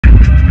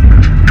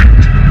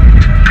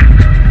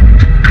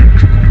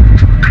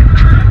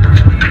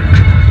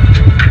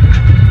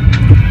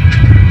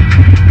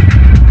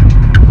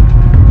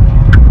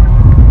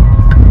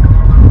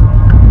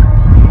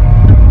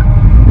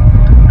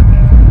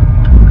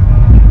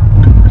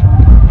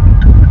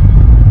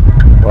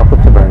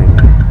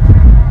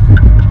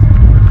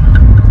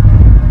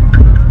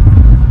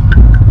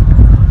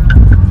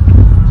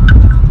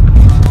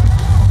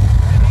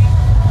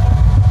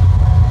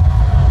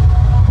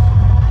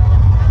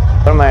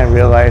guy in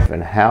real life,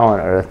 and how on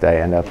earth did I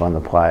end up on the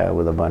playa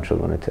with a bunch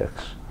of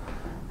lunatics?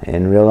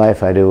 In real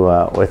life, I do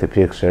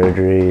orthopedic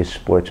surgery,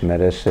 sports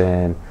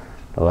medicine,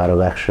 a lot of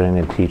lecturing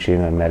and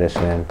teaching on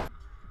medicine.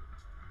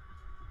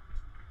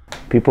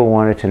 People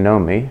wanted to know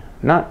me,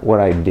 not what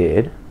I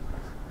did,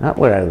 not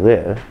where I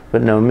lived,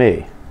 but know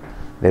me.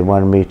 They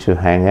wanted me to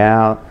hang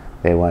out,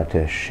 they wanted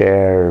to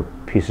share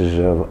pieces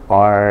of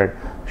art,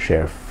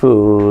 share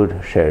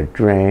food, share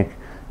drink,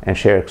 and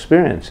share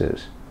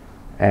experiences.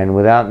 And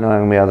without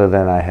knowing me other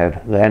than I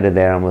had landed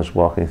there and was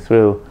walking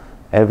through,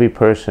 every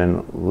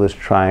person was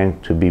trying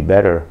to be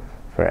better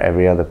for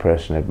every other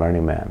person at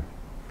Burning Man.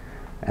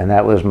 And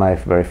that was my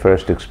very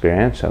first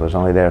experience. I was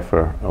only there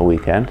for a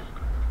weekend.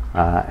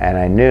 And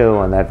I knew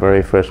on that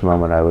very first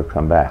moment I would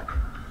come back.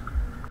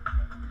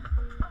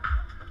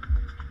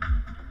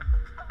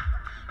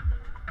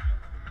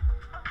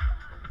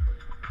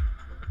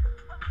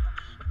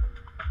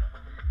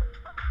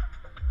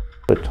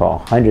 Tall,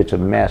 hundreds of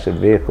massive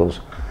vehicles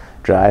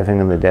driving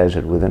in the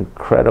desert with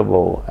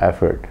incredible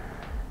effort.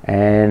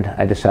 And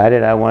I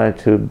decided I wanted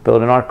to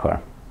build an art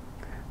car.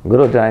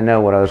 Little did I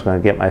know what I was going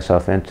to get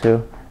myself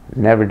into.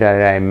 Never did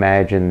I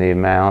imagine the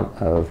amount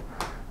of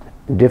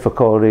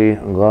difficulty,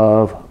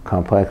 love,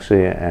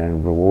 complexity,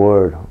 and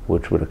reward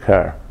which would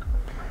occur.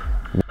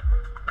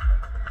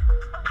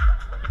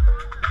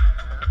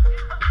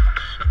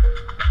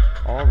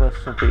 All of us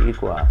simply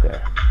equal out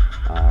there,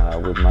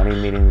 with money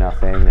meaning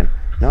nothing, and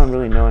no one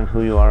really knowing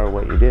who you are or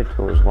what you did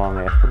till it was long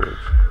afterwards.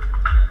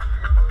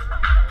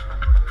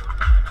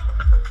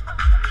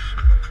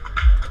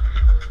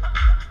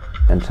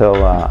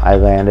 Until I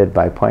landed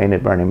by plane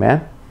at Burning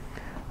Man,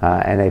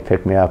 and they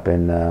picked me up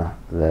in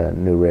the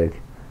new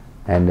rig.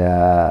 And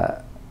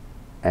the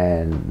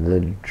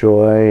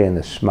joy and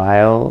the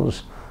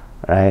smiles,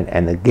 right,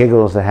 and the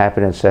giggles that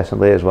happened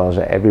incessantly, as well as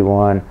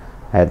everyone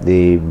at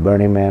the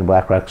Burning Man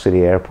Black Rock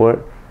City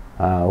Airport,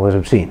 was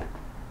obscene.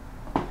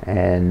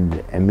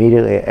 And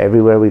immediately,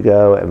 everywhere we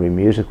go, every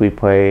music we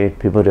played,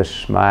 people just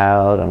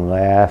smiled and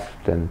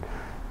laughed and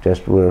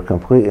just were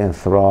completely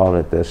enthralled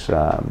at this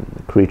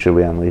creature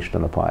we unleashed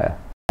on the playa.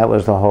 That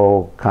was the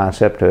whole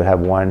concept, to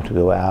have one to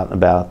go out and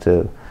about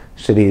to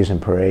cities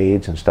and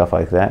parades and stuff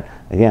like that.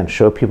 Again,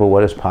 show people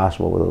what is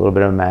possible with a little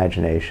bit of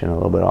imagination, a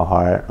little bit of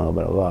heart, a little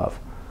bit of love,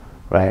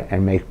 right?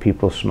 And make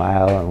people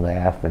smile and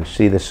laugh and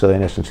see the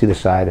silliness and see the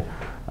side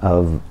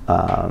of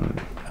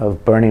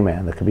Burning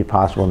Man that could be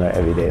possible in their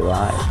everyday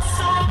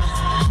lives.